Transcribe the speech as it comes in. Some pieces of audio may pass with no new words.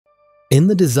In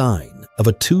the design of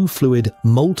a two-fluid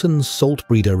molten salt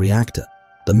breeder reactor,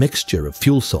 the mixture of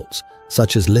fuel salts,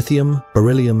 such as lithium,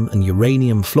 beryllium, and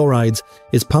uranium fluorides,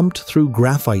 is pumped through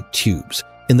graphite tubes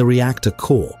in the reactor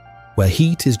core, where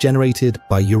heat is generated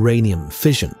by uranium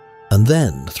fission, and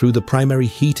then through the primary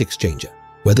heat exchanger,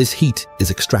 where this heat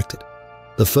is extracted.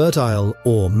 The fertile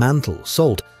or mantle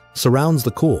salt surrounds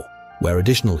the core, where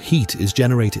additional heat is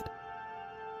generated.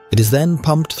 It is then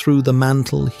pumped through the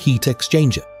mantle heat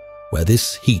exchanger, where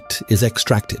this heat is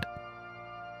extracted.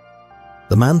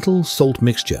 The mantle salt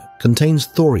mixture contains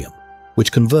thorium,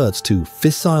 which converts to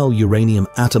fissile uranium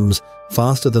atoms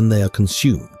faster than they are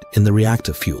consumed in the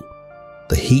reactor fuel.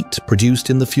 The heat produced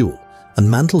in the fuel and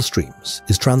mantle streams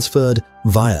is transferred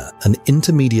via an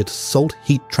intermediate salt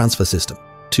heat transfer system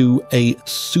to a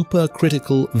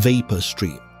supercritical vapor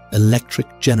stream electric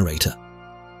generator.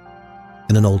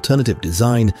 In an alternative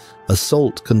design, a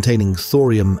salt containing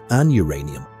thorium and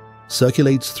uranium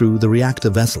circulates through the reactor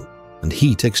vessel and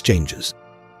heat exchanges.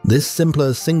 This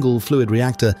simpler single-fluid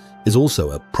reactor is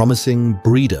also a promising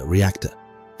breeder reactor,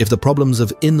 if the problems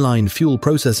of inline fuel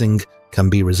processing can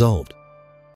be resolved.